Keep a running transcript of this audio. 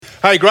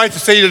Hey, great to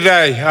see you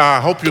today.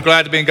 I hope you're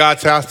glad to be in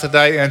God's house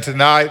today and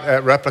tonight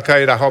at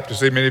Replicate. I hope to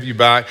see many of you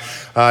back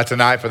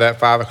tonight for that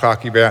 5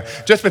 o'clock event.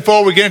 Just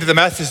before we get into the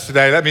message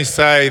today, let me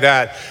say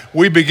that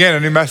we begin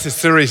a new message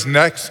series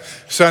next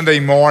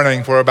Sunday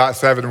morning for about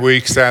 7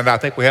 weeks, and I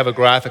think we have a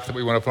graphic that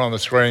we want to put on the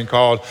screen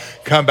called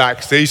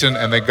Comeback Season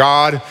and the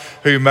God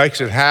Who Makes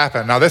It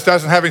Happen. Now, this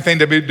doesn't have anything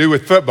to do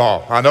with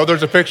football. I know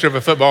there's a picture of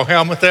a football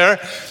helmet there,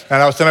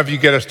 and I know some of you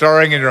get a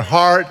stirring in your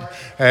heart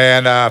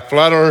and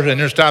flutter in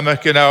your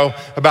stomach,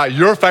 about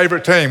your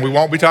favorite team. We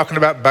won't be talking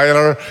about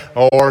Baylor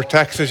or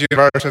Texas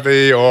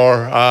University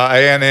or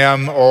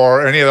A&M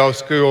or any of those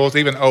schools,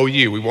 even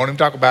OU. We won't even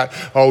talk about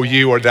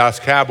OU or Dallas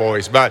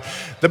Cowboys. But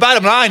the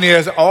bottom line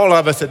is all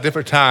of us at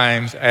different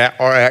times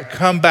are at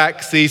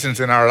comeback seasons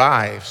in our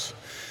lives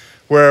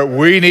where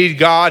we need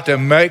God to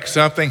make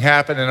something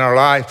happen in our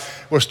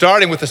life. We're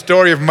starting with the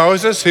story of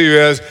Moses, who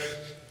is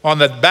on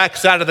the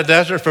backside of the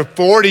desert for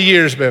 40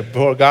 years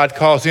before God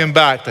calls him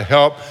back to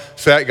help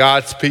set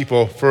God's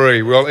people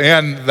free. We'll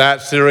end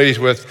that series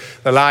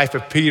with the life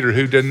of Peter,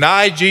 who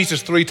denied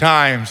Jesus 3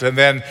 times, and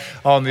then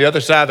on the other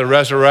side of the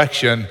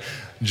resurrection,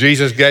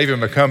 Jesus gave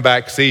him a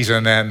comeback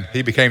season, and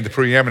he became the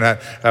preeminent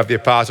of the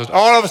apostles.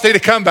 All of us need to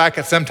come back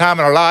at some time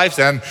in our lives,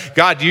 and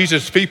God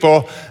uses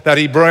people that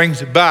he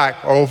brings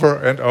back over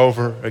and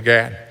over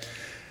again.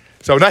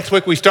 So next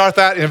week we start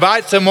that.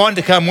 Invite someone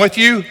to come with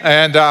you,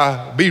 and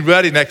be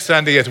ready next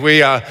Sunday as we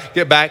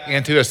get back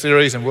into a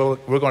series, and we're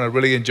going to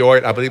really enjoy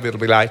it. I believe it'll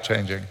be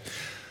life-changing.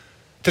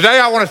 Today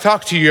I want to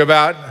talk to you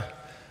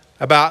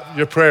about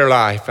your prayer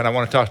life, and I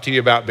want to talk to you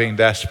about being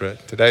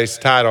desperate. Today's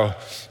title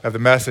of the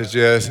message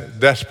is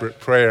Desperate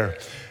Prayer.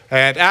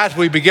 And as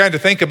we begin to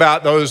think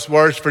about those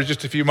words for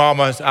just a few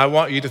moments, I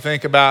want you to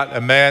think about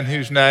a man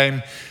whose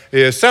name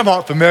is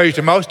somewhat familiar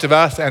to most of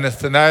us, and it's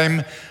the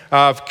name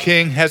of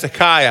King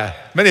Hezekiah.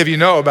 Many of you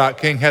know about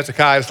King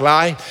Hezekiah's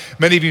life.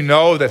 Many of you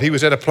know that he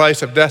was at a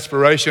place of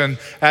desperation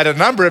at a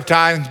number of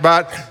times,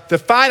 but the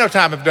final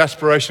time of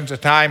desperation is a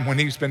time when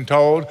he's been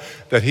told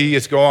that he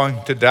is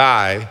going to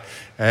die,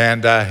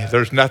 and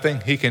there's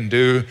nothing he can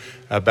do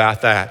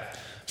about that.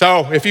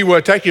 So if you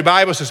would, take your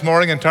Bibles this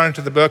morning and turn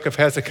to the book of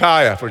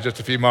Hezekiah for just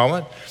a few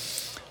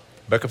moments.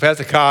 Book of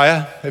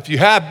Hezekiah. If you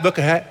have book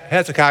of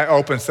Hezekiah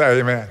open, say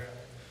amen.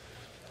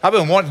 I've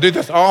been wanting to do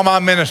this all my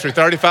ministry,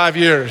 35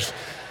 years.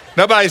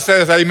 Nobody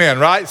says amen,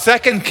 right?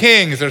 2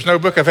 Kings, there's no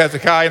book of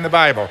Hezekiah in the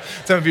Bible.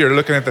 Some of you are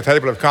looking at the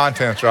table of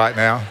contents right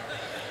now,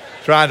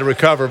 trying to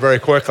recover very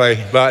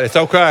quickly, but it's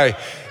okay.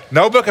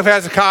 No book of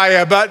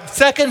Hezekiah, but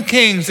 2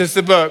 Kings is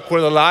the book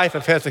where the life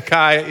of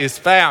Hezekiah is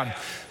found.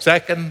 2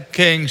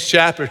 Kings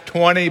chapter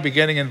 20,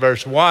 beginning in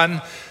verse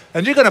 1.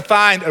 And you're going to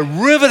find a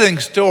riveting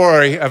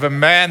story of a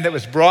man that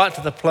was brought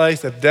to the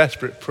place of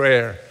desperate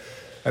prayer.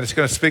 And it's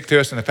going to speak to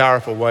us in a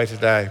powerful way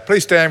today.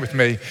 Please stand with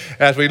me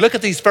as we look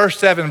at these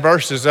first 7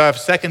 verses of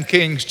 2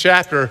 Kings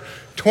chapter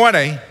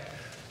 20,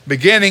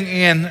 beginning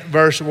in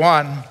verse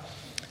 1.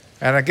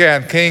 And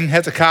again, King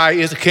Hezekiah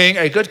is a king,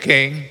 a good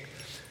king,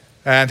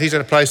 and he's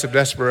at a place of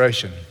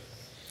desperation.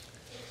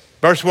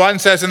 Verse 1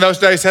 says, "In those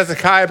days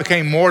Hezekiah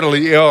became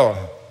mortally ill.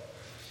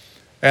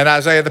 And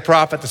Isaiah the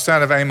prophet, the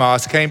son of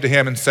Amos, came to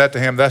him and said to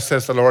him, 'Thus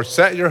says the Lord,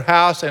 set your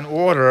house in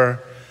order,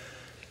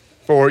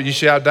 for you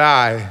shall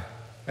die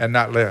and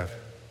not live.'"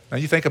 Now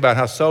you think about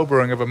how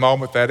sobering of a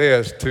moment that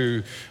is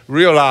to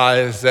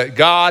realize that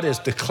God has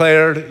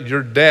declared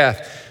your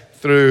death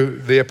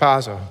through the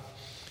apostle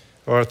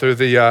or through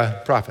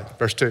the prophet.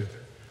 Verse 2.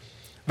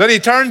 "Then he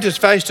turned his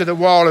face to the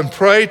wall and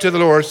prayed to the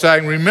Lord,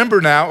 saying, 'Remember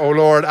now, O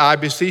Lord, I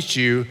beseech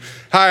you,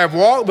 how I have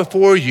walked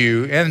before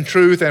you in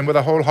truth and with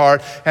a whole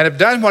heart, and have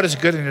done what is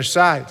good in your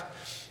sight.'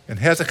 And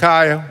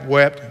Hezekiah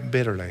wept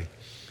bitterly."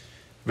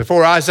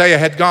 Before Isaiah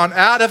had gone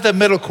out of the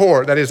middle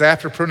court, that is,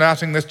 after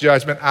pronouncing this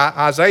judgment,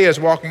 Isaiah is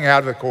walking out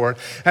of the court.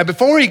 And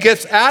before he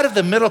gets out of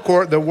the middle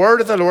court, the word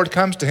of the Lord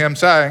comes to him,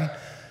 saying,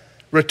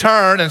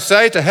 "Return and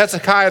say to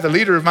Hezekiah, the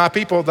leader of my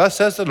people, 'Thus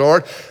says the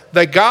Lord,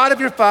 the God of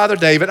your father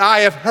David,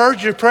 I have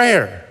heard your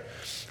prayer.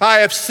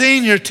 I have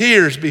seen your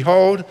tears.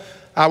 Behold,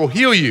 I will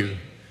heal you.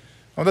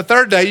 On the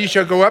 3rd day you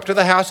shall go up to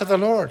the house of the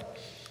Lord.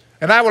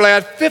 And I will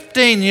add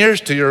 15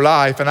 years to your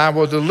life, and I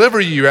will deliver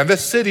you and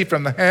this city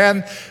from the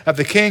hand of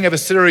the king of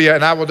Assyria,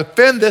 and I will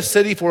defend this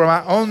city for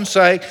my own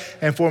sake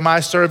and for my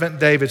servant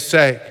David's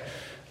sake."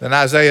 Then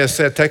Isaiah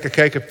said, "Take a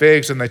cake of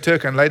figs," and they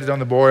took and laid it on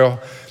the boil,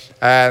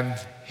 and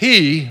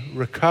he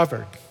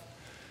recovered.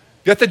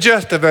 Get the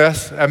gist of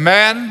this. A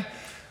man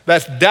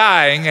that's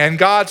dying, and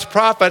God's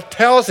prophet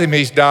tells him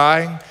he's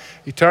dying.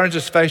 He turns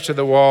his face to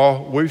the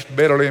wall, weeps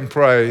bitterly and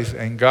prays,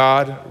 and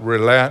God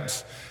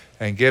relents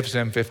and gives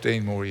him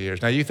 15 more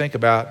years. Now you think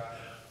about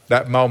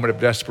that moment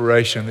of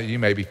desperation that you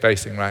may be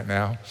facing right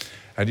now,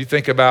 and you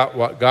think about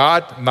what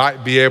God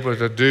might be able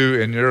to do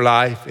in your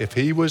life if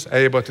he was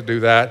able to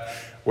do that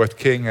with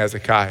King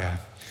Hezekiah.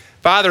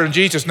 Father, in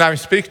Jesus' name,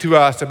 speak to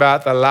us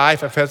about the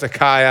life of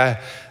Hezekiah,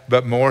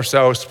 but more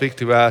so speak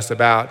to us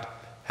about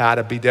how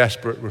to be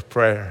desperate with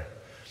prayer.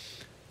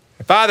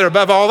 And Father,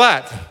 above all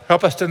that,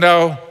 help us to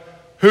know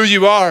who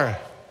you are.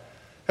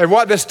 and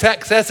what this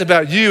text says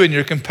about you and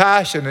your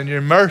compassion and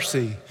your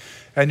mercy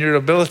and your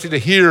ability to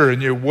hear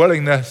and your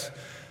willingness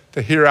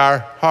to hear our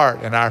heart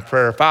and our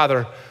prayer.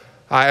 Father,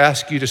 I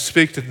ask you to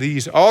speak to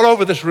these all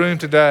over this room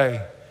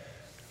today.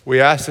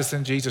 We ask this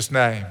in Jesus'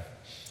 name.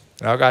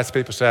 And all God's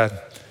people said,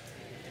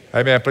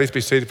 amen. Please be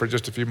seated for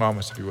just a few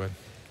moments, if you would.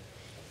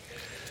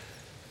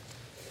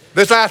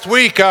 This last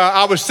week,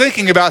 I was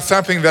thinking about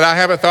something that I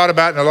haven't thought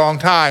about in a long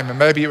time, and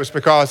maybe it was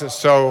because it's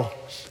so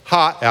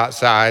hot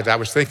outside. I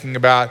was thinking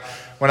about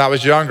when I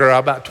was younger,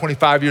 about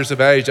 25 years of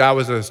age, I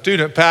was a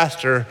student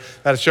pastor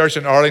at a church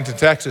in Arlington,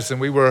 Texas, and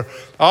we were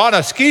on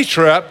a ski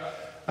trip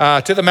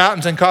to the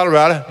mountains in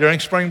Colorado during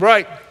spring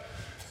break.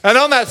 And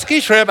on that ski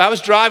trip, I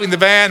was driving the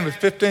van with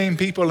 15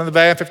 people in the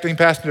van,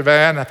 15-passenger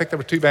van. I think there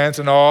were 2 vans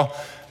in all.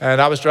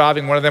 And I was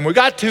driving one of them. We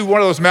got to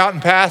one of those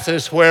mountain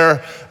passes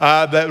where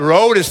the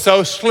road is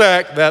so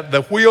slick that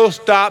the wheels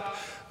stop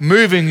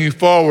moving you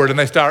forward and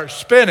they start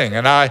spinning.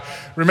 And I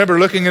remember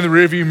looking in the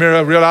rearview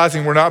mirror,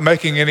 realizing we're not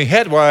making any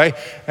headway.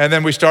 And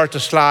then we start to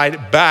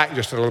slide back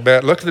just a little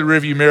bit, look in the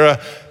rearview mirror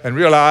and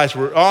realize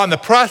we're on the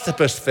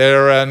precipice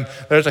there. And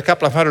there's a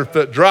couple of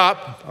 100-foot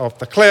drop off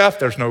the cliff.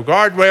 There's no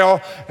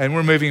guardrail and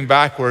we're moving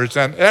backwards.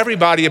 And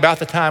everybody, about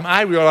the time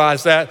I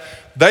realized that,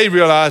 they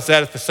realize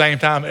that at the same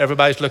time.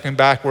 Everybody's looking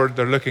backward.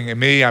 They're looking at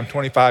me. I'm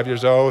 25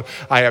 years old.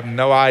 I have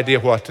no idea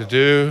what to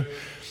do.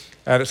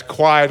 And it's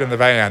quiet in the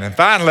van. And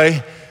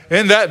finally,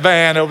 in that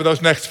van, over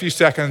those next few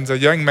seconds, a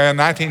young man,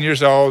 19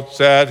 years old,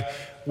 said,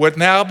 "Would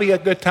now be a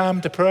good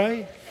time to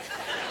pray?"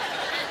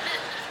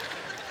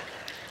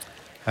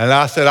 And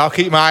I said, "I'll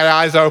keep my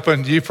eyes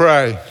open. You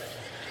pray."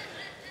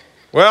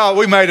 Well,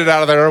 we made it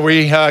out of there.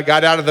 We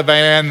got out of the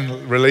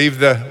van, relieved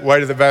the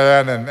weight of the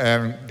van,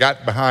 and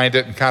got behind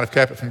it and kind of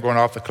kept it from going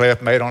off the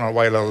cliff, made on our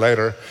way a little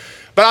later.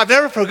 But I've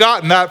never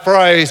forgotten that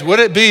phrase, would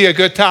it be a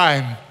good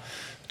time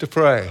to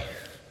pray?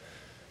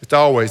 It's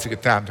always a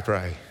good time to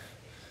pray,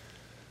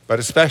 but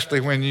especially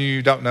when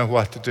you don't know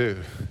what to do,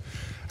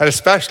 and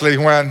especially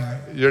when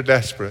you're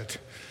desperate.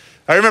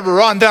 I remember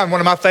Ron Dunn, one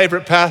of my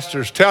favorite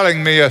pastors,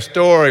 telling me a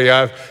story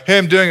of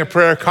him doing a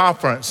prayer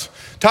conference,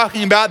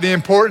 talking about the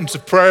importance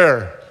of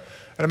prayer,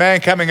 and a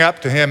man coming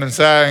up to him and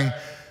saying,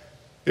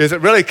 "Is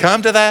it really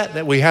come to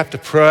that we have to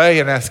pray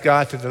and ask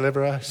God to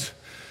deliver us?"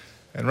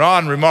 And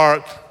Ron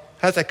remarked,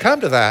 "Has it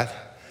come to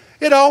that?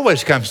 It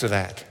always comes to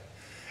that.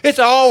 It's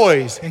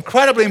always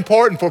incredibly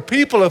important for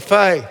people of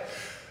faith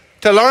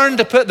to learn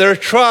to put their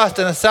trust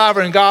in a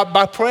sovereign God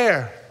by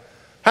prayer.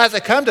 Has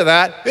it come to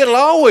that? It'll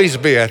always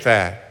be at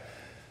that."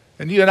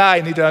 And you and I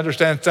need to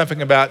understand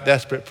something about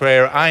desperate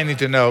prayer. I need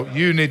to know,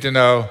 you need to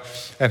know.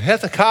 And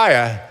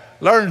Hezekiah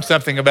learned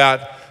something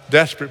about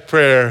desperate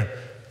prayer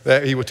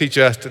that he will teach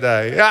us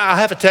today. I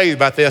have to tell you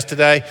about this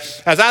today.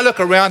 As I look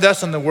around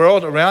us and the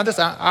world around us,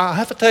 I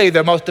have to tell you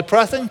the most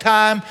depressing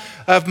time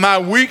of my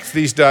weeks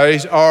these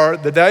days are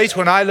the days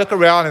when I look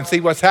around and see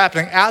what's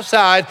happening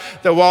outside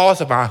the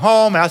walls of my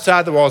home,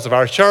 outside the walls of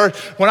our church.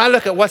 When I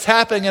look at what's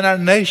happening in our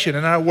nation,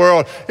 in our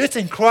world, it's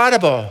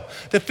incredible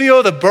to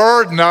feel the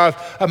burden of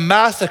a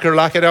massacre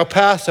like at El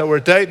Paso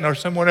or Dayton or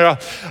somewhere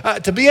else,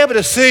 to be able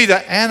to see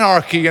the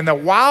anarchy and the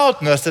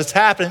wildness that's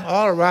happening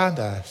all around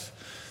us.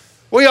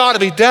 We ought to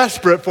be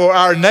desperate for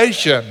our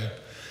nation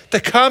to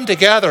come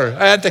together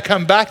and to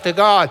come back to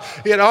God.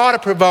 It ought to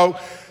provoke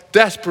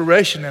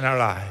desperation in our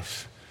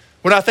lives.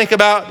 When I think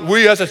about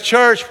we as a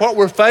church, what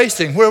we're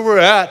facing, where we're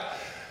at,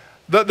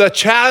 the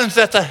challenge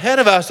that's ahead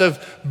of us of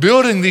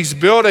building these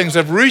buildings,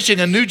 of reaching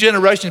a new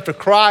generation for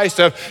Christ,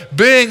 of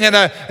being in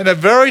a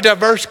very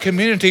diverse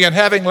community and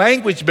having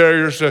language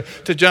barriers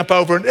to jump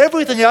over and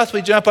everything else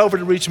we jump over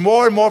to reach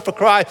more and more for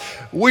Christ,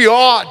 we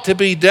ought to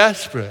be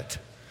desperate.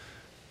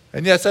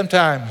 And yet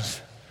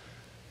sometimes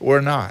we're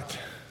not.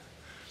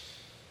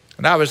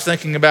 And I was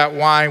thinking about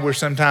why we're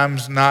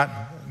sometimes not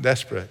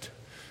desperate.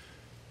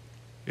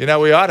 You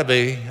know, we ought to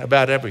be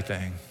about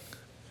everything.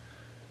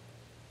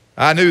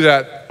 I knew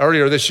that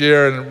earlier this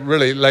year and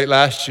really late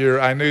last year,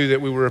 I knew that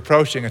we were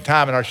approaching a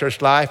time in our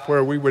church life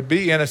where we would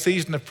be in a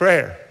season of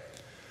prayer.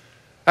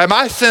 And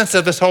my sense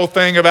of this whole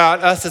thing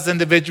about us as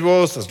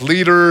individuals, as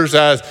leaders,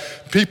 as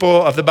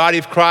people of the body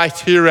of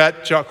Christ here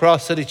at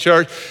Cross City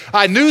Church,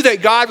 I knew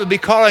that God would be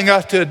calling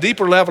us to a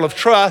deeper level of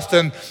trust,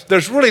 and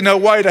there's really no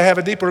way to have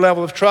a deeper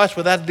level of trust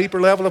without a deeper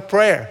level of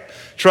prayer.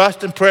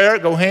 Trust and prayer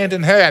go hand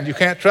in hand. You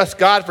can't trust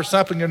God for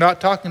something you're not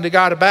talking to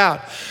God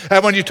about.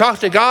 And when you talk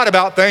to God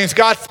about things,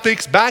 God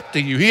speaks back to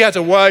you. He has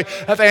a way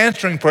of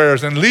answering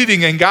prayers and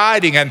leading and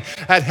guiding and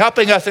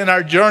helping us in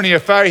our journey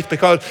of faith,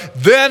 because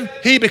then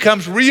he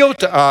becomes real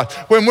to us.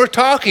 When we're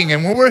talking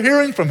and when we're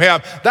hearing from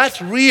him, that's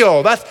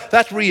real.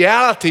 That's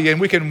reality, and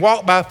we can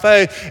walk by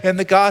faith in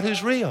the God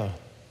who's real.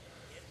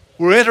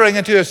 We're entering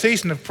into a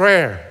season of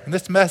prayer, and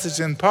this message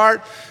in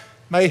part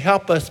may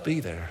help us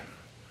be there.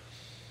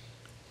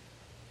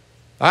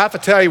 I have to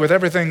tell you, with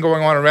everything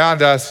going on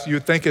around us,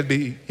 you'd think it'd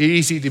be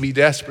easy to be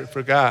desperate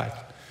for God,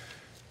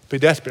 be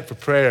desperate for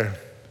prayer,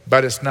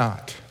 but it's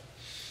not.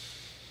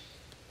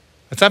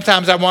 And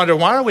sometimes I wonder,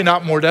 why are we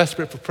not more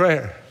desperate for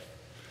prayer?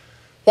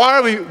 Why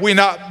are we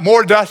not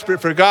more desperate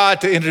for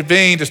God to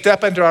intervene, to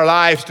step into our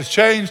lives, to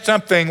change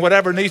something,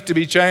 whatever needs to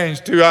be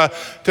changed,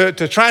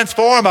 to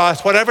transform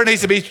us, whatever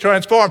needs to be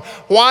transformed?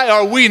 Why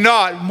are we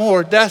not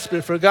more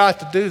desperate for God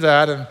to do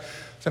that? And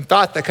some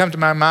thoughts that come to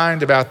my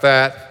mind about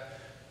that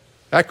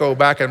echo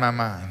back in my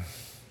mind.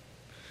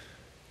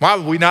 Why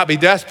would we not be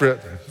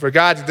desperate for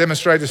God to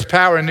demonstrate His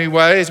power in new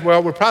ways?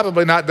 Well, we're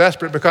probably not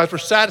desperate because we're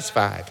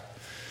satisfied.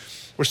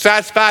 We're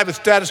satisfied with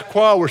status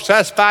quo. We're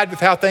satisfied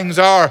with how things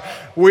are.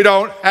 We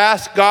don't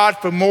ask God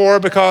for more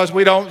because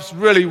we don't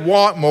really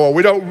want more.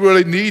 We don't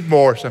really need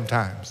more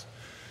sometimes.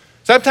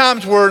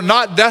 Sometimes we're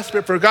not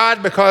desperate for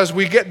God because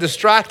we get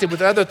distracted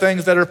with other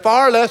things that are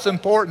far less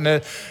important.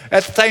 At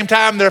the same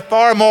time, they're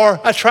far more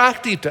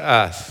attractive to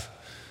us.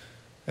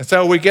 And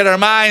so we get our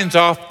minds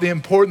off the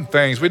important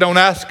things. We don't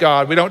ask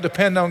God. We don't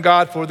depend on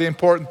God for the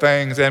important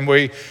things, and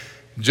we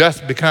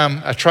just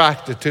become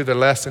attracted to the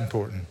less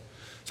important.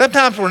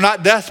 Sometimes we're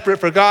not desperate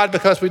for God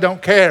because we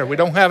don't care. We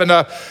don't have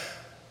enough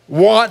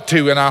want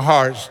to in our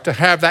hearts to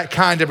have that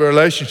kind of a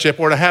relationship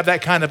or to have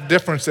that kind of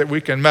difference that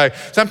we can make.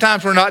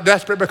 Sometimes we're not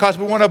desperate because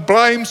we want to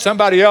blame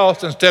somebody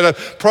else instead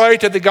of pray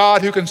to the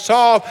God who can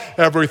solve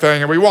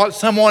everything, and we want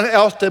someone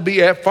else to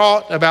be at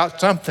fault about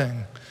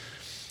something.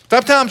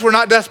 Sometimes we're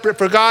not desperate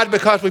for God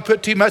because we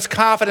put too much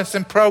confidence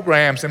in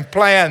programs and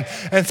plans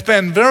and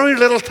spend very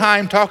little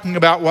time talking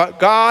about what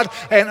God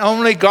and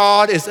only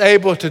God is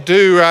able to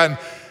do. And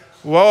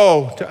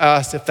woe to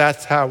us if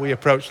that's how we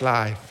approach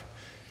life.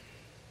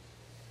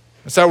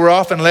 So we're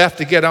often left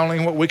to get only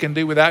what we can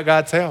do without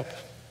God's help.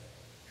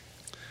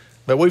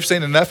 But we've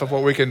seen enough of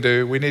what we can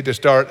do. We need to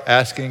start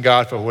asking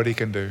God for what He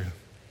can do.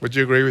 Would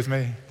you agree with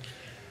me?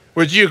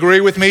 Would you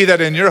agree with me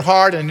that in your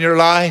heart and your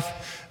life,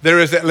 there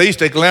is at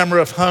least a glimmer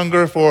of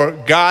hunger for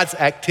God's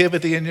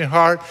activity in your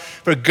heart,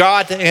 for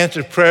God to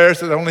answer prayers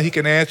that only He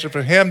can answer,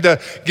 for Him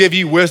to give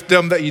you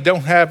wisdom that you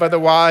don't have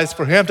otherwise,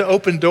 for Him to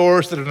open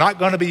doors that are not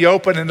going to be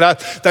open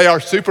unless they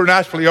are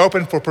supernaturally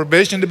open, for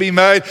provision to be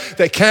made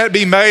that can't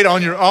be made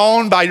on your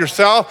own by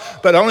yourself,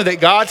 but only that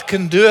God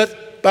can do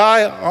it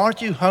by. Aren't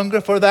you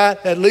hungry for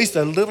that? At least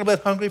a little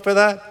bit hungry for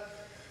that?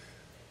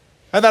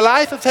 And the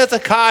life of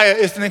Hezekiah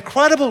is an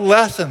incredible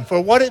lesson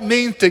for what it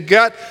means to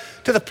get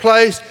to the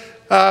place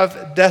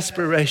of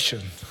desperation.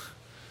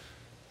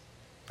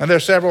 And there are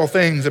several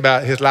things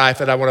about his life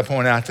that I want to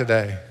point out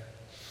today.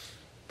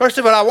 First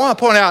of all, I want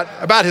to point out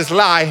about his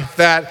life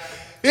that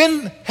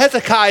in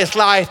Hezekiah's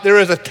life, there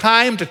is a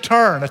time to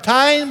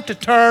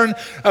turn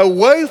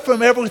away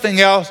from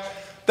everything else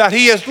that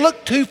he has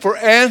looked to for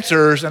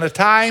answers, and a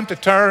time to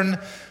turn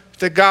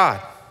to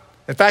God.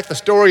 In fact, the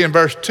story in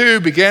verse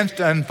 2 begins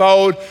to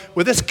unfold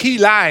with this key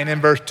line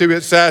in verse 2.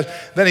 It says,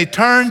 then he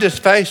turned his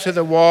face to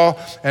the wall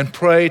and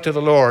prayed to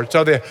the Lord.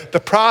 So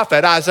the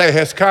prophet Isaiah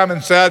has come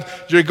and said,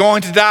 you're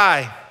going to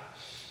die.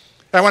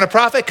 And when a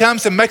prophet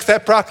comes and makes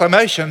that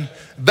proclamation,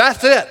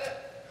 that's it.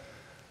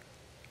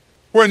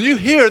 When you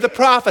hear the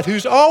prophet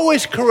who's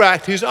always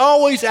correct, who's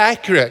always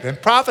accurate,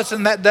 and prophets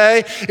in that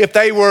day, if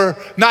they were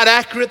not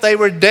accurate, they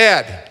were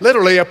dead.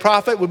 Literally, a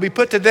prophet would be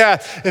put to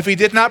death if he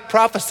did not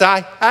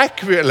prophesy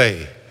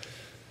accurately.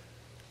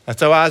 And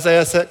so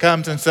Isaiah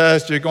comes and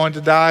says, you're going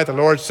to die. The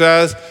Lord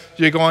says,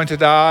 you're going to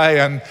die.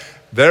 And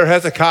there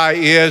Hezekiah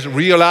is,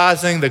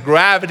 realizing the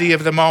gravity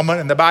of the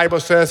moment. And the Bible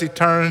says he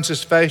turns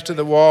his face to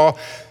the wall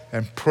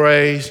and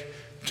prays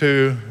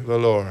to the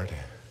Lord.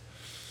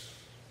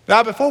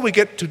 Now, before we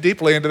get too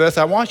deeply into this,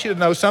 I want you to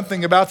know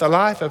something about the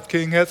life of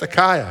King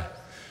Hezekiah.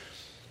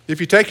 If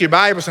you take your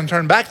Bibles and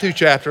turn back 2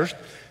 chapters,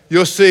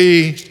 you'll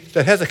see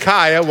that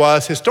Hezekiah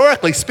was,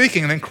 historically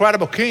speaking, an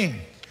incredible king.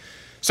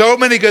 So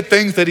many good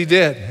things that he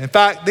did. In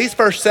fact, these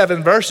first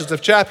 7 verses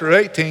of chapter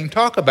 18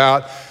 talk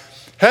about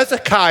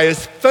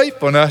Hezekiah's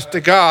faithfulness to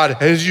God,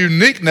 his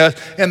uniqueness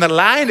in the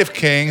line of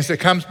kings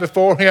that comes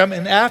before him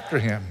and after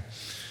him.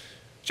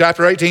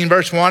 Chapter 18,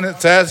 verse 1,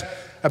 it says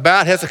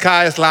about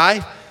Hezekiah's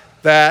life,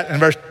 that in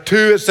verse 2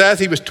 it says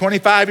he was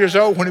 25 years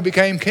old when he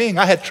became king.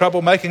 I had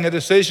trouble making a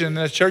decision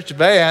in a church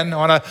van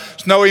on a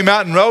snowy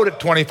mountain road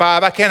at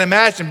 25. I can't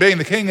imagine being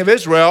the king of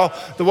Israel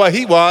the way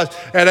he was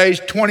at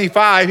age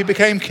 25. He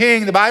became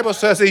king. The Bible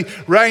says he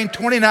reigned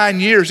 29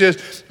 years.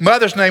 His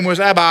mother's name was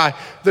Abi,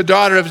 the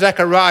daughter of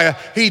Zechariah.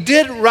 He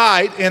did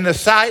right in the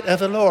sight of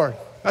the Lord.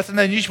 That's an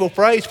unusual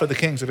phrase for the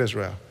kings of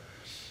Israel.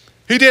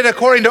 He did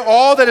according to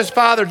all that his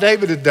father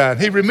David had done.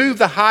 He removed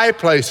the high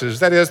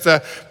places, that is the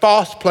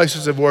false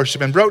places of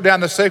worship, and broke down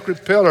the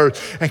sacred pillars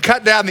and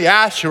cut down the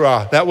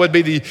Asherah. That would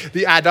be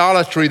the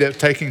idolatry that was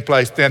taking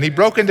place then. He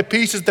broke into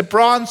pieces the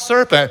bronze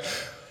serpent.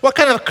 What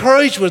kind of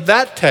courage would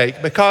that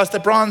take? Because the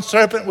bronze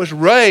serpent was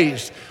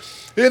raised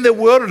in the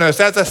wilderness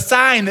as a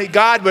sign that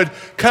God would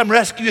come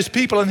rescue his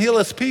people and heal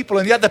his people.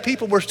 And yet the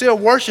people were still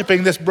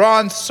worshiping this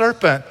bronze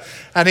serpent.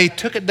 And he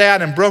took it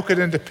down and broke it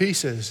into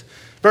pieces.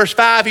 Verse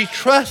 5, he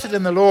trusted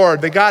in the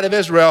Lord, the God of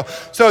Israel,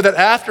 so that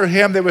after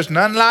him there was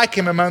none like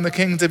him among the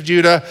kings of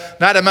Judah,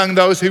 not among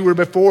those who were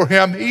before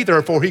him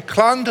either. For he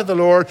clung to the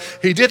Lord.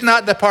 He did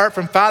not depart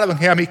from following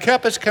him. He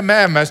kept his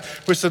commandments,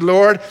 which the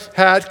Lord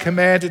had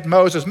commanded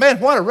Moses. Man,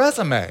 what a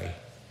resume.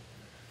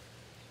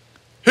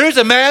 Here's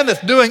a man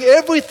that's doing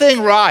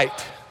everything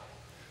right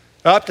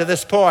up to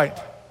this point,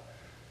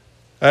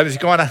 and he's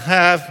going to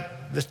have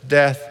this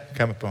death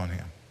come upon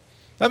him.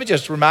 Let me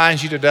just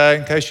remind you today,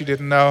 in case you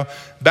didn't know,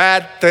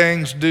 bad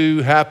things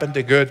do happen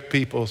to good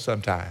people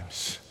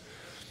sometimes.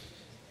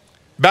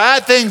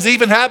 Bad things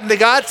even happen to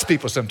God's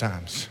people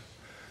sometimes.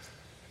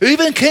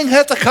 Even King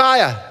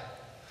Hezekiah,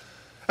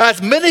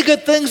 as many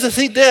good things as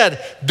he did,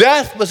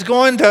 death was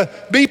going to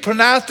be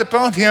pronounced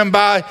upon him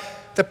by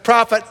the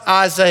prophet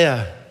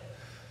Isaiah.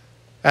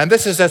 And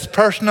this is as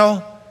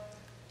personal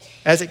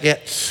as it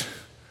gets.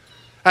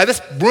 And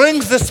this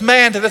brings this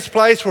man to this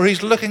place where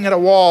he's looking at a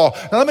wall.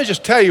 Now let me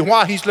just tell you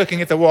why he's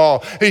looking at the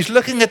wall. He's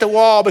looking at the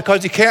wall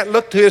because he can't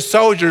look to his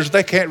soldiers.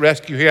 They can't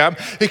rescue him.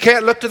 He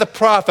can't look to the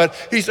prophet.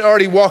 He's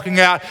already walking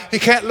out. He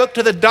can't look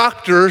to the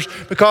doctors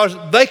because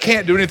they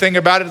can't do anything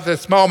about it at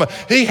this moment.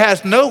 He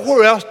has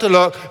nowhere else to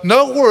look,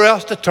 nowhere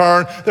else to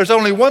turn. There's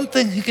only one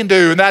thing he can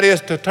do, and that is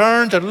to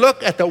turn to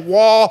look at the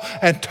wall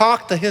and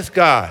talk to his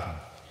God.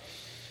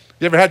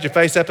 You ever had your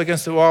face up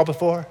against the wall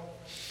before?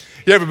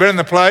 You ever been in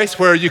the place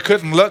where you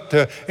couldn't look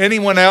to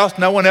anyone else?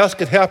 No one else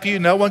could help you.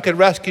 No one could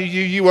rescue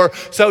you. You were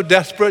so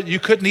desperate you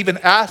couldn't even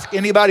ask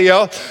anybody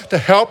else to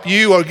help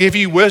you or give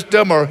you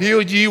wisdom or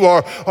heal you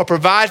or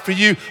provide for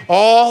you.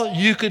 All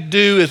you could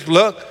do is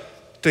look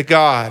to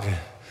God.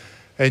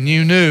 And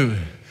you knew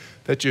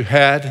that you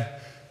had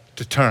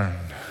to turn.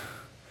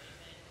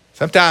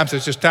 Sometimes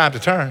it's just time to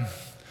turn.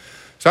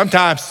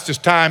 Sometimes it's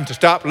just time to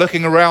stop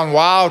looking around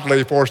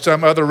wildly for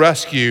some other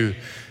rescue.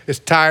 It's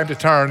time to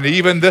turn. And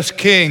even this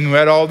king who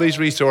had all these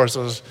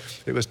resources,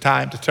 it was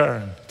time to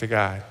turn to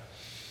God.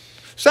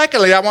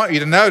 Secondly, I want you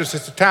to notice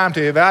it's a time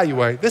to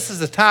evaluate. This is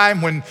the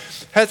time when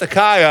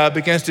Hezekiah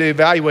begins to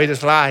evaluate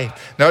his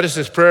life. Notice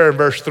his prayer in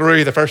verse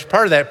 3. The first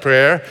part of that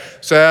prayer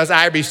says,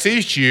 I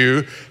beseech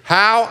you,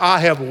 how I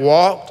have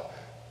walked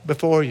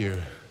before you.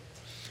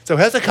 So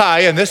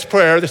Hezekiah in this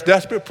prayer, this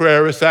desperate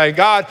prayer, is saying,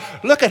 God,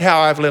 look at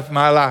how I've lived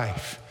my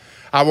life.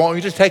 I want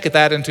you to take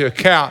that into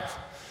account,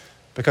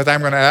 because I'm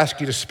going to ask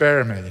you to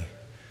spare me.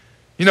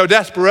 You know,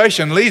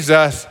 desperation leads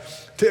us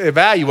to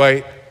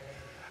evaluate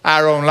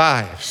our own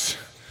lives.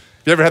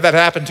 You ever had that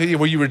happen to you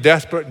where you were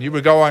desperate and you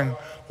were going,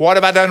 what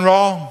have I done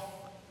wrong?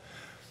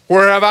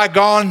 Where have I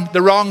gone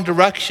the wrong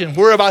direction?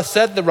 Where have I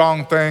said the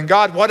wrong thing?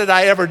 God, what did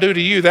I ever do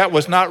to you that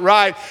was not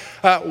right?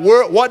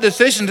 What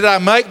decision did I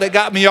make that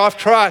got me off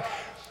track?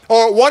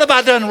 Or what have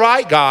I done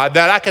right, God,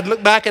 that I could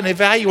look back and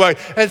evaluate?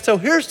 And so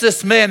here's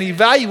this man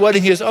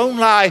evaluating his own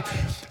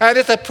life, and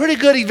it's a pretty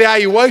good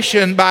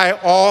evaluation by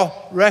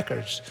all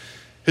records.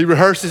 He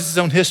rehearses his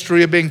own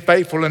history of being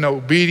faithful and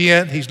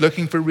obedient. He's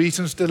looking for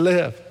reasons to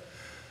live.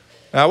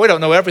 Now, we don't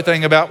know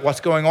everything about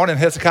what's going on in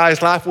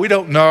Hezekiah's life. We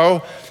don't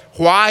know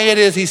why it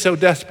is he so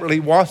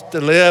desperately wants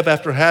to live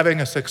after having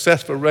a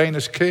successful reign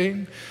as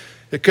king.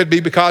 It could be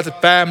because of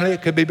family.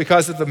 It could be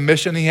because of the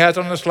mission he has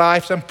on his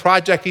life, some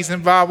project he's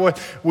involved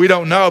with. We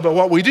don't know. But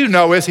what we do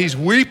know is he's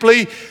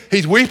weeping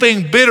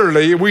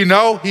bitterly. We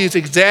know he's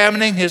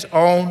examining his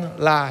own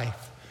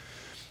life.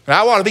 And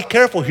I want to be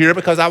careful here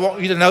because I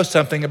want you to know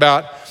something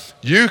about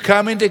you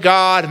coming to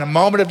God in a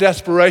moment of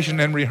desperation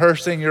and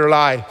rehearsing your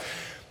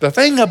life. The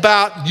thing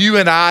about you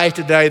and I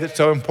today that's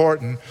so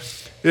important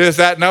is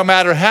that no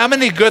matter how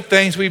many good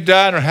things we've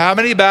done or how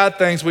many bad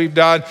things we've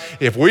done,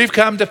 if we've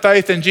come to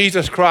faith in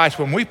Jesus Christ,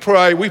 when we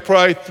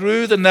pray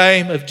through the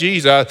name of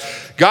Jesus.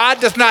 God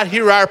does not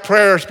hear our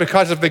prayers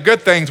because of the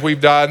good things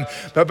we've done,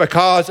 but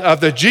because of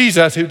the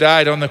Jesus who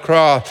died on the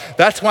cross.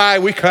 That's why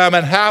we come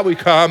and how we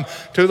come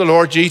to the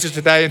Lord Jesus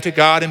today and to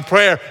God in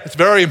prayer. It's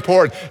very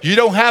important. You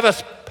don't have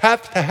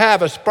to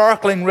have a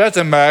sparkling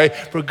resume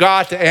for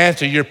God to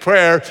answer your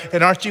prayer,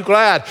 and aren't you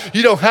glad?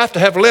 You don't have to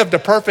have lived a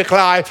perfect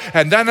life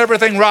and done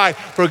everything right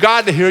for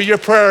God to hear your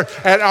prayer,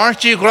 and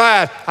aren't you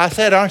glad? I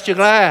said, aren't you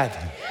glad?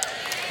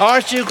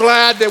 Aren't you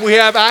glad that we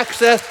have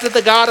access to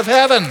the God of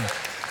heaven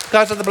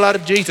because of the blood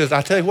of Jesus?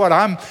 I tell you what,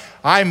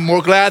 I'm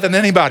more glad than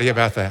anybody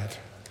about that.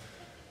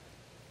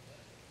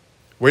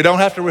 We don't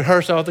have to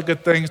rehearse all the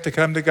good things to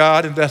come to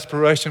God in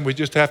desperation. We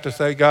just have to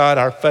say, God,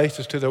 our face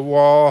is to the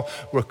wall.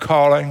 We're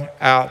calling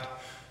out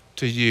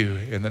to you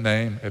in the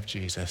name of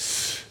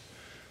Jesus.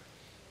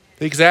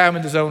 He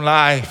examined his own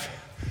life.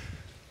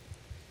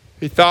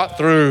 He thought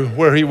through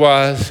where he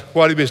was,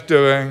 what he was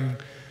doing,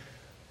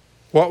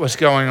 what was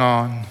going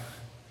on.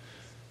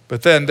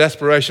 But then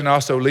desperation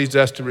also leads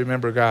us to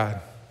remember God.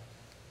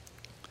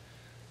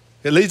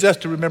 It leads us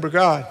to remember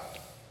God.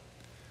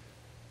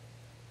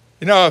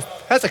 You know, if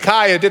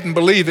Hezekiah didn't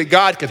believe that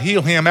God could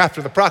heal him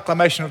after the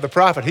proclamation of the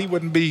prophet, he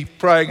wouldn't be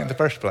praying in the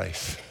first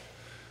place.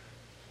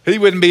 He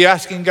wouldn't be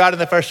asking God in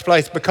the first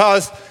place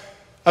because,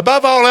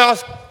 above all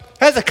else,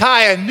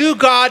 Hezekiah knew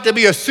God to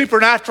be a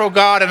supernatural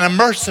God and a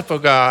merciful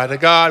God, a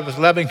God with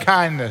loving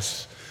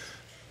kindness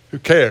who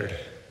cared.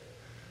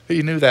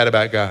 He knew that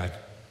about God.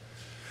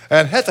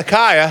 And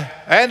Hezekiah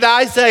and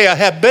Isaiah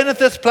have been at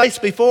this place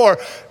before,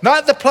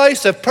 not the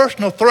place of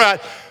personal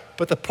threat,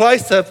 but the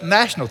place of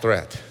national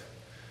threat.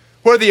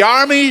 where the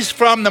armies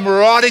from the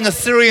marauding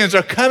Assyrians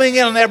are coming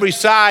in on every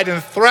side, and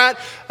the threat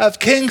of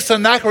King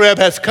Sennacherib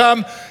has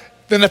come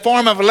in the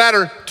form of a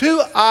letter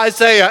to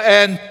Isaiah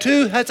and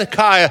to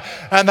Hezekiah,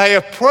 and they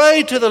have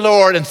prayed to the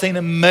Lord and seen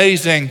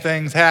amazing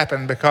things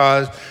happen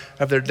because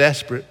of their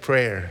desperate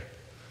prayer.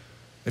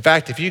 In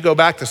fact, if you go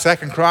back to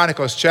 2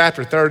 Chronicles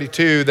chapter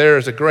 32, there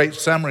is a great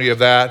summary of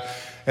that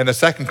in the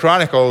 2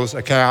 Chronicles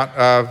account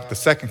of the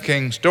 2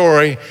 King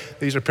story.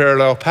 These are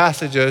parallel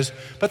passages,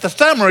 but the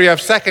summary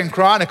of 2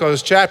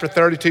 Chronicles chapter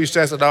 32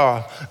 says it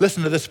all.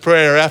 Listen to this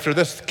prayer after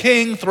this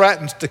king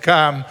threatens to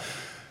come,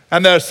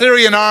 and the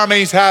Assyrian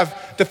armies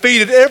have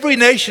defeated every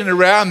nation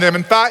around them.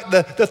 In fact,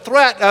 the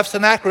threat of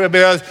Sennacherib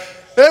is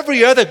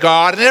every other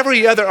god and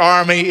every other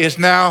army is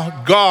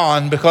now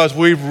gone because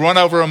we've run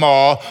over them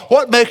all.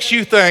 What makes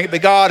you think the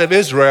God of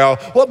Israel,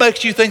 what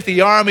makes you think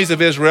the armies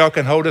of Israel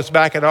can hold us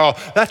back at all?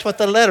 That's what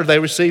the letter they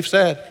received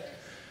said.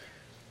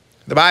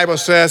 The Bible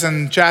says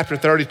in chapter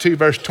 32,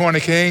 verse 20,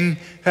 King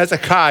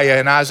Hezekiah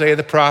and Isaiah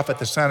the prophet,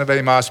 the son of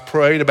Amos,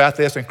 prayed about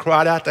this and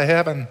cried out to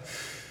heaven.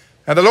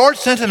 And the Lord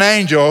sent an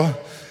angel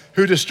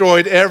who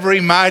destroyed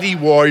every mighty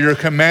warrior,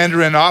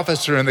 commander, and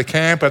officer in the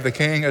camp of the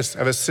king of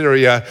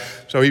Assyria.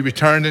 So he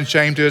returned in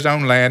shame to his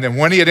own land. And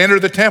when he had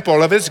entered the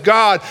temple of his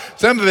God,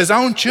 some of his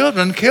own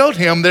children killed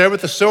him there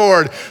with the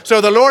sword.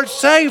 So the Lord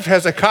saved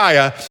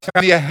Hezekiah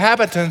and the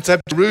inhabitants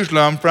of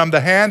Jerusalem from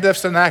the hand of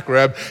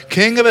Sennacherib,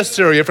 king of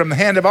Assyria, from the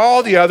hand of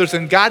all the others,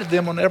 and guided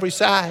them on every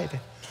side.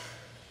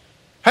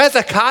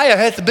 Hezekiah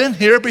has been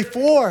here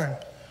before,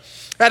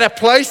 at a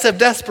place of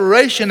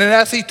desperation, and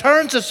as he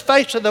turns his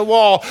face to the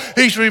wall,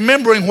 he's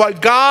remembering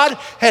what God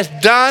has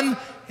done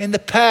in the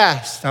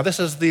past. Now, this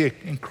is the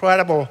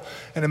incredible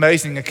and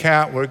amazing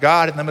account where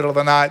God, in the middle of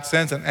the night,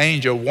 sends an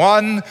angel,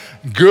 one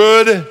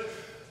good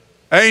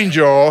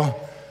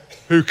angel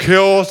who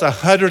kills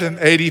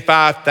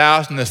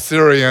 185,000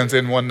 Assyrians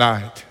in one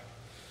night.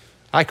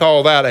 I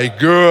call that a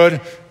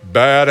good,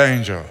 bad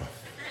angel.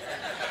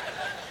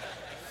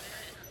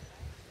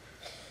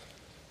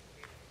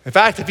 In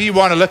fact, if you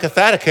want to look at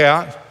that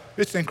account,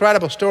 it's an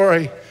incredible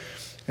story.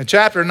 In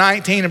chapter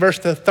 19 and verse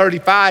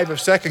 35 of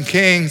 2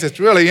 Kings, it's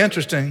really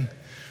interesting.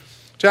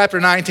 Chapter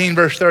 19,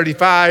 verse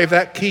 35,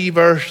 that key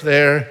verse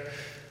there,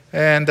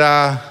 and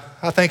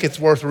I think it's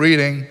worth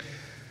reading.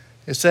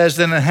 It says,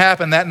 then it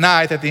happened that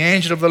night that the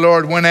angel of the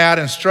Lord went out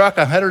and struck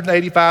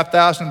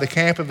 185,000 of the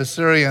camp of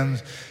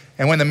Assyrians.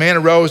 And when the men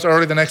arose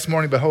early the next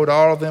morning, behold,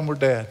 all of them were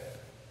dead.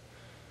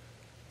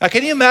 Now,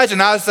 can you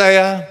imagine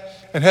Isaiah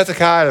and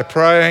Hezekiah are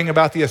praying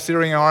about the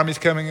Assyrian armies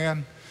coming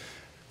in?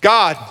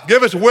 God,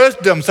 give us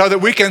wisdom so that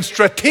we can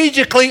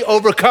strategically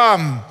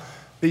overcome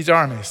these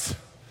armies.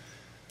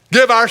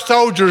 Give our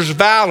soldiers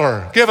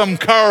valor. Give them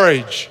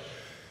courage.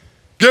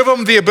 Give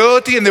them the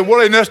ability and the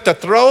willingness to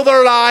throw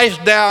their lives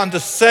down to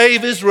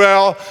save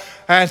Israel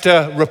and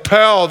to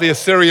repel the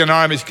Assyrian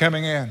armies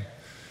coming in.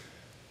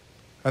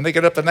 And they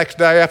get up the next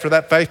day after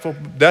that faithful,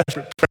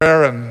 desperate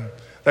prayer, and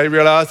they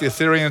realize the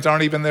Assyrians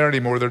aren't even there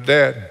anymore. They're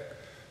dead.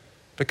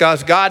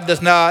 Because God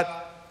does not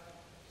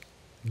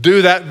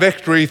do that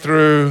victory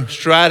through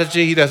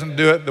strategy. He doesn't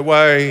do it the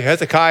way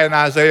Hezekiah and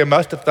Isaiah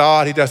must have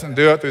thought. He doesn't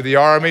do it through the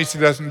armies. He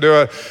doesn't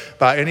do it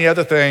by any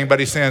other thing, but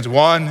he sends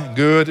one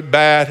good,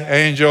 bad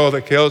angel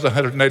that kills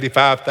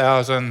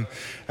 185,000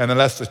 and then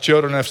lets the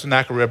children of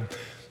Sennacherib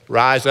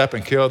rise up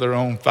and kill their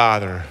own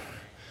father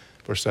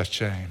for such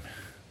shame.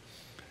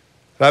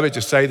 Let me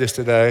just say this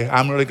today.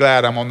 I'm really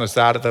glad I'm on the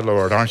side of the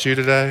Lord. Aren't you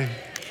today?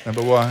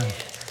 Number one.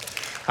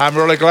 I'm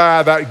really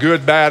glad that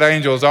good, bad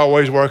angel is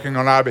always working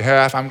on our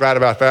behalf. I'm glad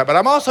about that. But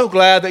I'm also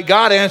glad that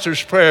God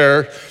answers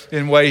prayer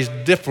in ways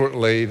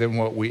differently than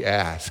what we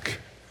ask.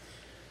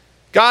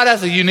 God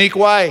has a unique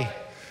way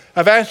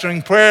of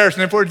answering prayers,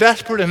 and if we're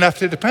desperate enough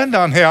to depend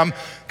on him,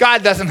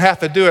 God doesn't have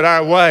to do it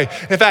our way.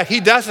 In fact, he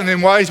does it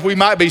in ways we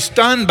might be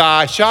stunned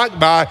by, shocked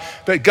by,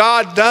 but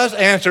God does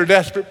answer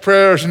desperate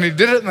prayers, and he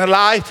did it in the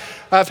life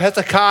of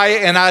Hezekiah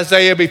and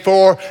Isaiah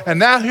before. And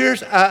now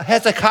here's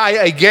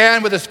Hezekiah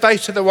again with his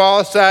face to the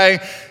wall saying,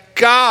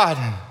 God,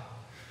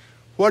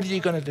 what are you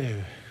going to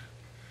do?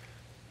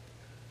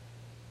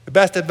 The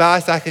best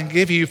advice I can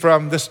give you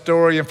from this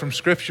story and from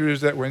Scripture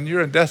is that when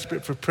you're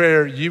desperate for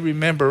prayer, you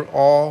remember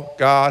all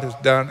God has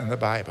done in the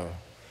Bible.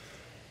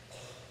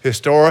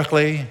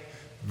 Historically,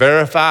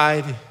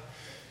 verified,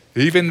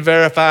 even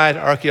verified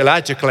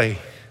archaeologically.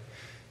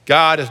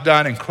 God has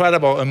done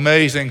incredible,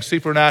 amazing,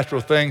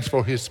 supernatural things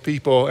for his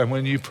people. And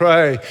when you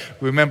pray,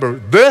 remember,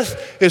 this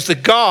is the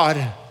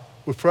God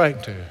we're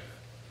praying to.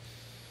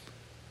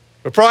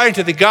 We're praying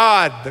to the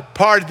God that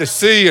parted the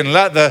sea and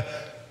let the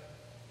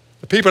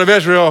people of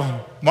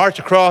Israel march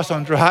across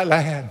on dry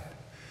land.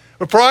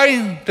 We're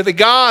praying to the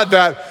God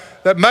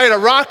that made a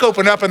rock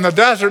open up in the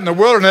desert in the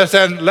wilderness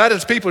and let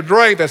his people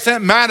drink, that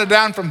sent manna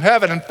down from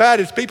heaven and fed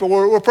his people.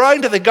 We're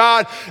praying to the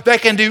God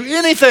that can do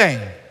anything.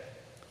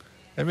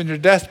 And when you're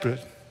desperate,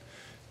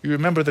 you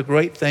remember the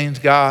great things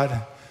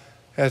God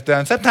has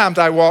done. Sometimes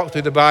I walk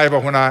through the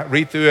Bible when I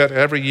read through it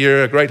every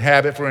year, a great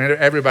habit for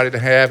everybody to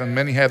have, and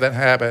many have that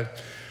habit.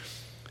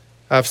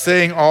 of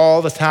seeing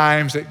all the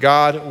times that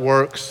God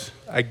works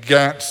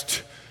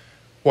against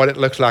what it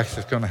looks like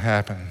is going to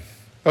happen.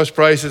 Those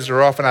phrases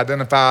are often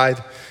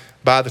identified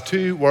by the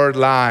two-word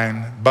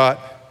line, but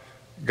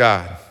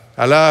God.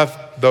 I love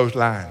those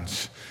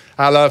lines.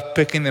 I love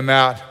picking them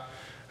out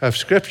of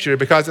Scripture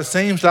because it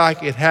seems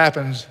like it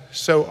happens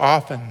so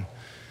often.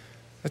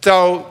 And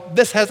so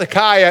this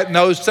Hezekiah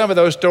knows some of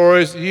those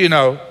stories. You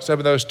know some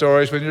of those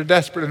stories. When you're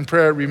desperate in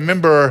prayer,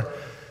 remember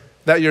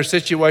that your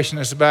situation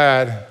is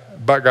bad,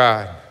 but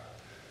God.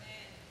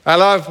 I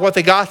love what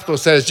the gospel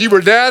says. You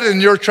were dead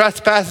in your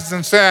trespasses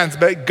and sins,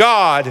 but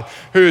God,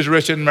 who is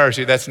rich in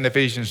mercy. That's in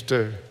Ephesians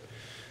 2.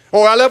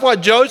 Or I love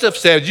what Joseph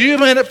said. You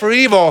meant it for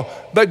evil,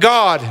 but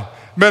God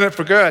meant it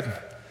for good.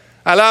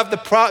 I love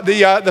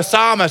the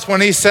psalmist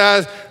when he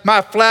says,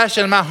 my flesh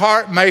and my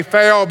heart may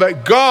fail,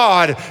 but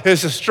God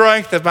is the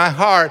strength of my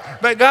heart.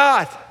 But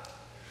God.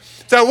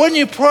 So when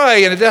you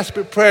pray in a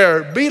desperate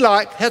prayer, be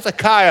like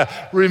Hezekiah.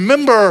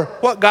 Remember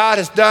what God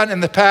has done in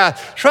the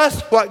past.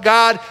 Trust what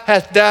God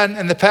has done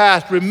in the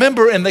past.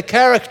 Remember in the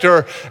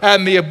character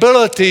and the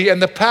ability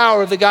and the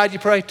power of the God you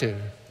pray to.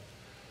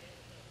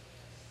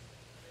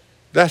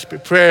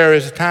 Desperate prayer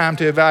is a time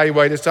to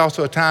evaluate. It's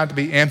also a time to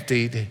be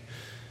emptied.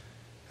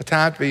 A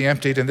time to be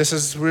emptied. And this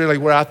is really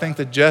where I think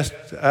the gist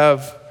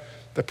of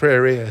the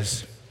prayer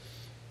is.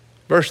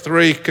 Verse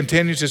 3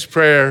 continues his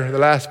prayer, the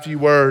last few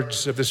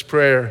words of this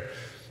prayer.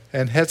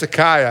 And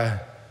Hezekiah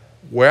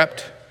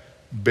wept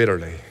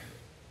bitterly.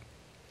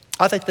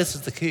 I think this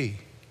is the key.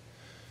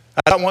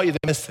 I don't want you to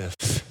miss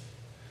this.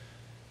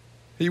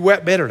 He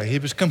wept bitterly. He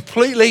was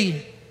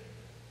completely,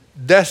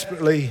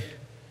 desperately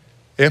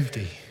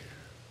empty.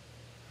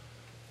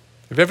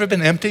 Have you ever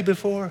been empty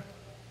before?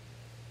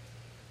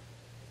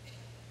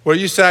 Where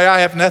you say, I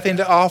have nothing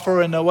to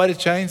offer and no way to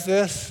change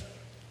this?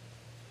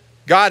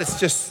 God, it's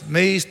just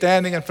me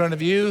standing in front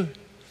of you,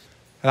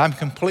 and I'm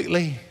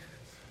completely,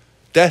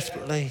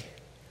 desperately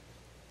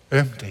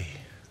empty.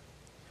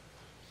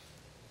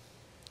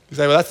 You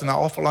say, well, that's an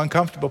awful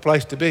uncomfortable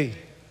place to be.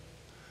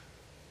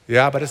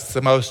 Yeah, but it's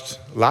the most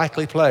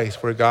likely place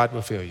where God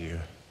will fill you.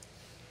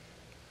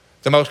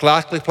 The most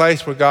likely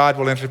place where God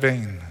will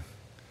intervene.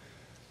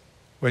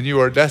 When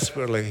you are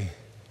desperately,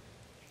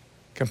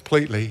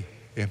 completely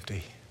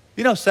empty.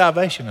 You know,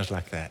 salvation is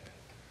like that.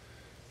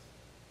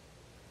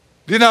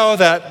 Do you know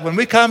that when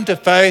we come to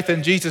faith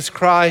in Jesus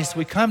Christ,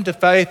 we come to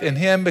faith in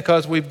Him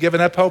because we've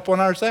given up hope on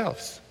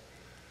ourselves?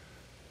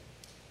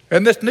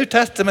 In this New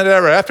Testament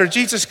era, after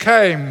Jesus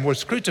came,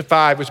 was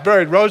crucified, was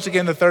buried, rose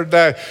again the third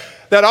day,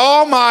 that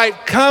all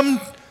might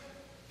come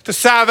to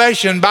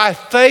salvation by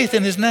faith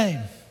in His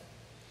name.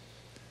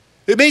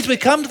 It means we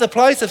come to the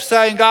place of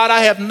saying, God,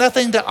 I have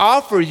nothing to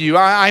offer you.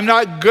 I'm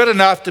not good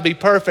enough to be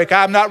perfect.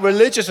 I'm not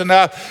religious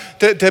enough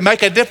to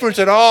make a difference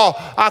at all.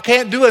 I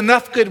can't do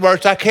enough good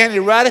works. I can't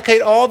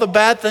eradicate all the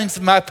bad things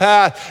in my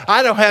past.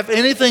 I don't have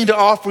anything to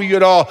offer you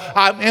at all.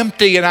 I'm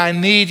empty and I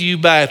need you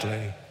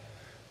badly.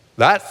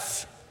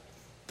 That's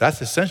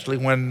essentially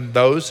when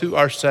those who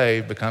are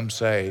saved become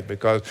saved,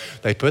 because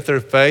they put their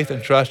faith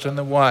and trust in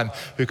the one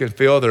who can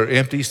fill their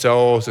empty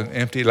souls and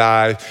empty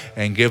lives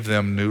and give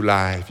them new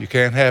life. You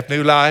can't have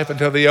new life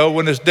until the old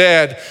one is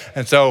dead.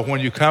 And so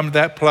when you come to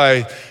that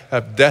place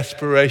of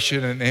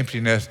desperation and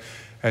emptiness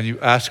and you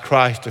ask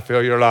Christ to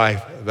fill your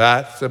life,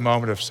 that's the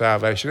moment of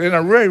salvation. In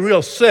a very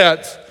real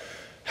sense,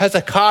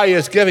 Hezekiah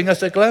is giving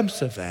us a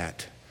glimpse of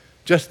that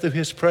just through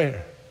his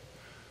prayer.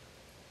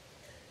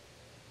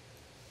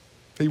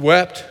 He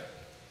wept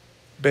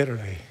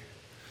bitterly.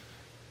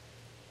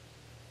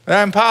 And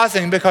I'm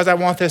pausing because I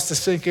want this to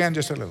sink in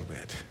just a little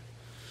bit.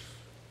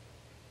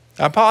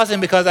 I'm pausing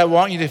because I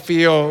want you to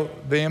feel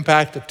the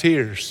impact of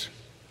tears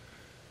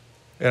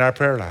in our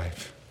prayer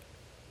life.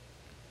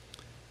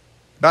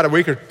 About a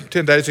week or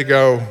 10 days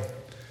ago,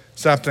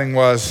 something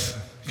was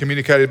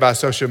communicated by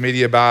social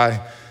media by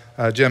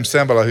Jim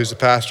Cymbala, who's the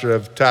pastor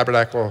of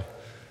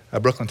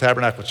Brooklyn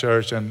Tabernacle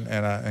Church, and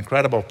an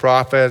incredible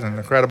prophet and an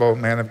incredible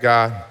man of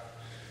God.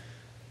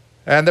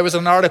 And there was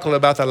an article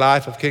about the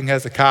life of King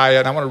Hezekiah,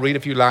 and I want to read a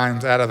few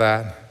lines out of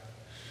that.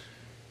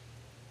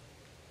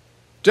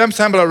 Jim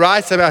Cymbala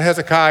writes about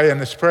Hezekiah in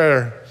this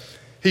prayer.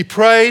 He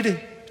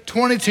prayed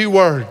 22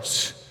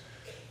 words,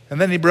 and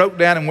then he broke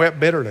down and wept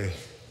bitterly.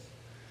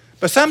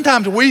 But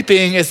sometimes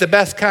weeping is the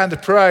best kind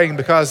of praying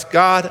because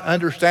God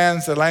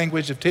understands the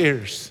language of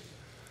tears.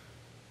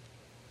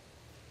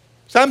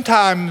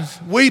 Sometimes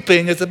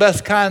weeping is the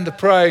best kind of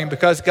praying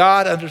because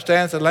God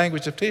understands the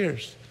language of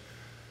tears.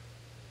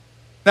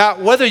 Now,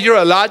 whether you're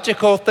a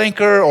logical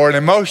thinker or an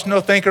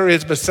emotional thinker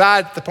is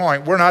beside the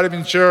point. We're not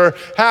even sure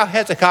how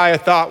Hezekiah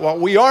thought. What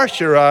we are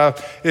sure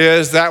of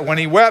is that when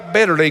he wept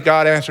bitterly,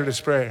 God answered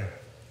his prayer.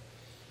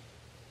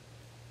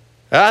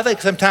 And I think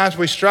sometimes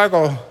we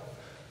struggle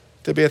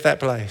to be at that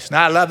place.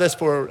 Now, I love this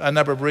for a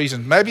number of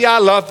reasons. Maybe I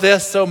love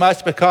this so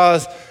much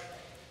because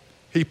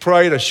he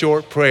prayed a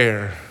short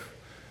prayer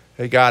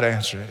and God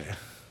answered it.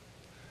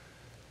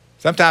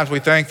 Sometimes we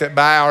think that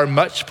by our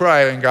much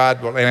praying,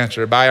 God will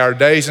answer. By our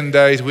days and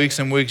days, weeks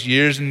and weeks,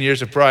 years and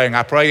years of praying.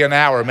 I pray an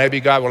hour, maybe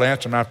God will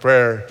answer my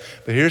prayer.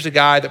 But here's a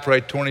guy that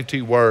prayed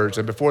 22 words.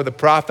 And before the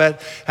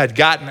prophet had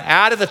gotten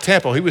out of the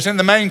temple, he was in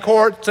the main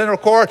court, central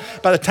court.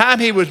 By the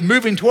time he was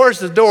moving towards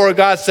the door,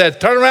 God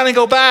said, turn around and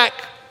go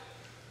back.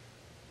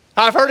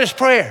 I've heard his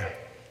prayer.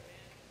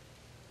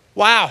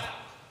 Wow.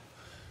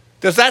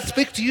 Does that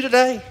speak to you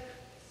today?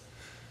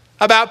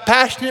 About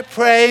passionate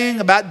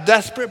praying, about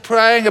desperate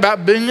praying,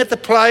 about being at the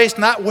place,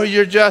 not where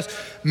you're just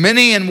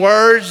many in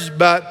words,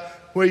 but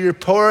where you're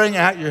pouring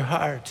out your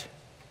heart.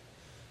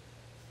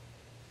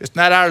 It's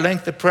not our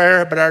length of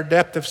prayer, but our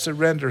depth of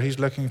surrender he's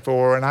looking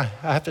for. And I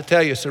have to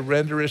tell you,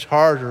 surrender is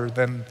harder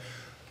than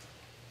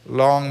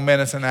long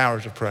minutes and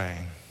hours of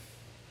praying.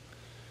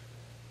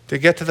 To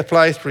get to the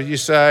place where you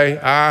say,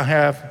 I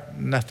have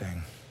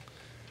nothing,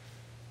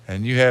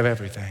 and you have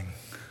everything.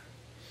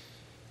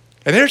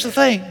 And here's the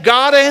thing,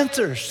 God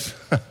answers.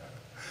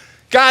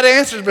 God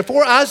answers.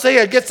 Before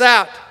Isaiah gets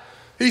out,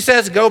 he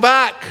says, go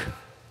back.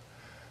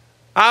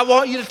 I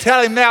want you to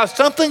tell him now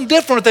something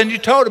different than you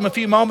told him a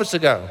few moments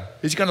ago.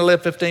 He's going to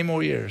live 15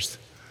 more years.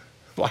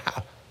 Wow.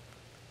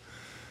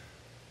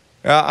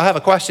 Now, I have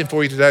a question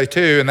for you today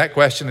too, and that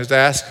question is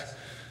asked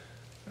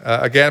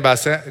again by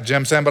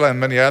Jim Cymbala and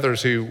many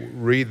others who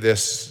read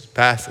this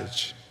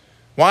passage.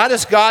 Why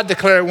does God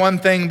declare one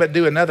thing but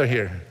do another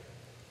here?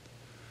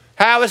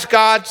 How is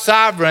God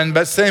sovereign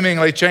but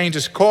seemingly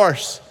changes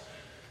course?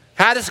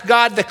 How does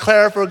God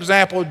declare, for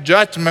example,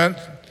 judgment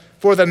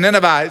for the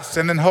Ninevites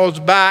and then holds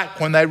back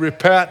when they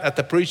repent at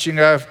the preaching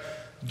of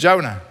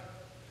Jonah?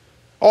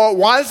 Or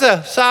why does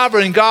the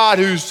sovereign God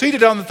who's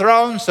seated on the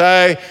throne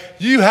say,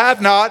 you have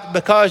not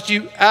because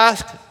you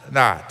ask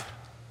not?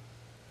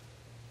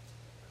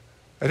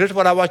 And here's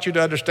what I want you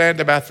to understand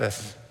about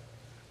this.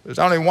 There's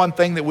only one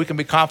thing that we can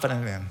be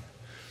confident in.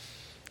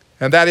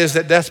 And that is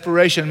that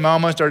desperation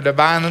moments are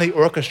divinely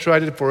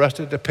orchestrated for us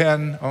to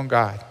depend on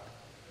God.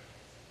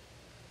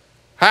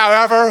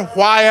 However,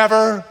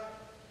 whyever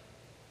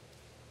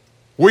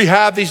we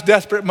have these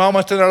desperate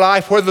moments in our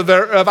life, whether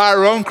they're of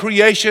our own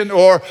creation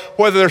or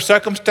whether they're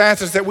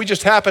circumstances that we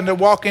just happen to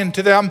walk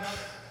into them,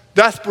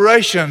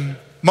 desperation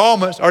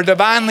moments are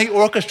divinely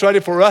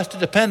orchestrated for us to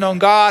depend on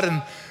God.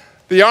 And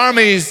the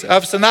armies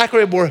of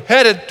Sennacherib were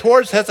headed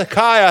towards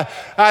Hezekiah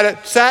and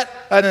set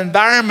an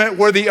environment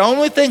where the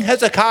only thing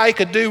Hezekiah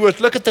could do was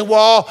look at the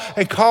wall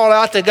and call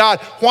out to God.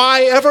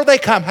 Whyever they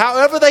come,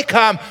 however they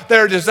come,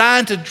 they're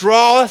designed to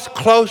draw us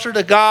closer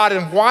to God.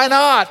 And why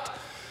not?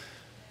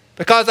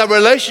 Because our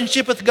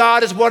relationship with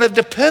God is one of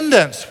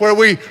dependence, where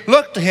we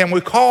look to him,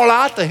 we call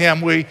out to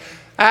him, we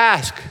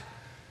ask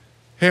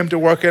him to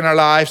work in our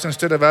lives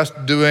instead of us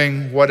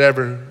doing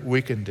whatever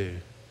we can do.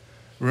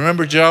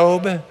 Remember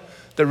Job?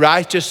 The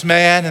righteous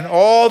man, and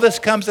all this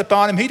comes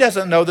upon him. He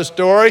doesn't know the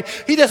story.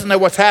 He doesn't know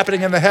what's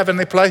happening in the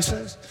heavenly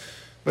places,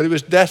 but he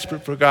was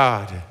desperate for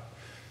God.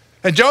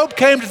 And Job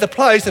came to the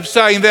place of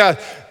saying that,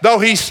 though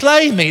he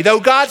slay me, though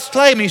God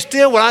slay me,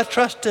 still will I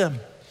trust him.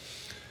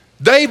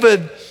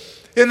 David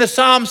in the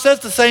Psalm says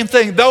the same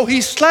thing. Though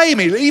he slay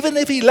me, even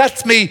if he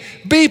lets me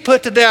be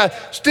put to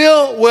death,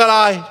 still will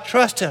I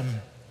trust him.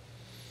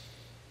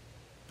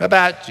 How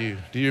about you?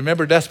 Do you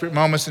remember desperate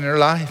moments in your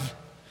life?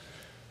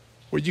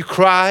 Where you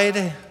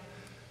cried,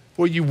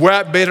 where you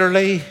wept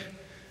bitterly,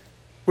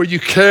 where you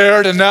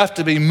cared enough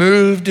to be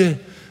moved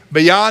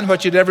beyond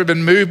what you'd ever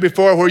been moved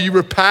before, where you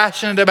were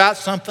passionate about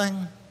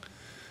something?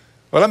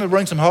 Well, let me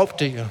bring some hope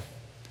to you.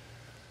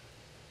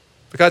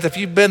 Because if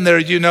you've been there,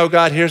 you know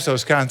God hears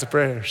those kinds of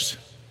prayers.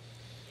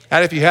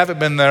 And if you haven't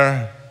been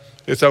there,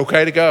 it's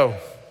okay to go.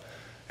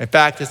 In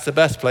fact, it's the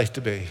best place to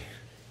be.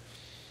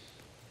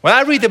 When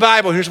I read the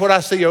Bible, here's what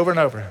I see over and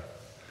over.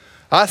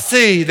 I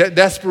see that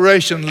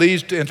desperation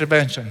leads to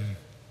intervention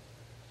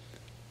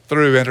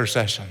through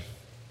intercession.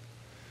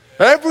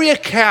 Every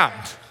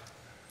account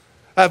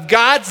of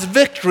God's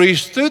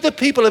victories through the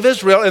people of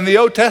Israel in the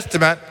Old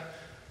Testament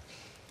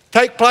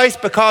take place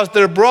because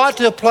they're brought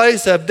to a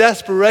place of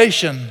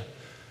desperation,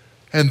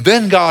 and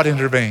then God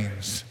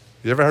intervenes.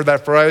 You ever heard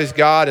that phrase?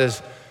 God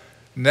is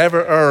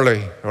never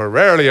early, or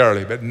rarely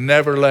early, but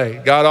never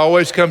late. God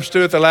always comes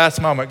through at the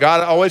last moment. God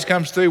always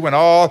comes through when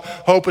all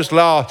hope is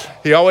lost.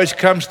 He always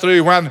comes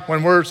through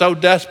when we're so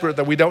desperate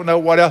that we don't know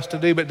what else to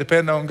do but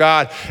depend on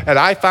God. And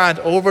I find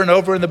over and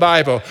over in the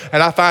Bible,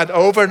 and I find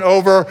over and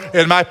over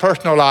in my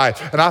personal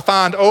life, and I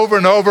find over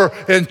and over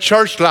in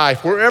church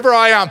life, wherever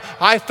I am,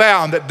 I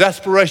found that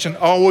desperation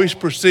always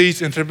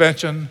precedes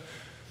intervention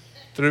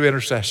through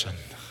intercession.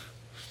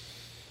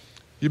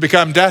 You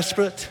become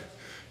desperate.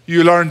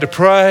 You learn to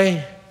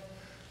pray,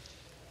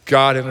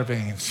 God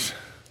intervenes.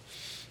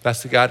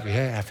 That's the God we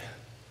have.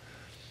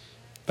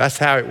 That's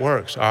how it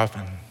works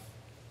often.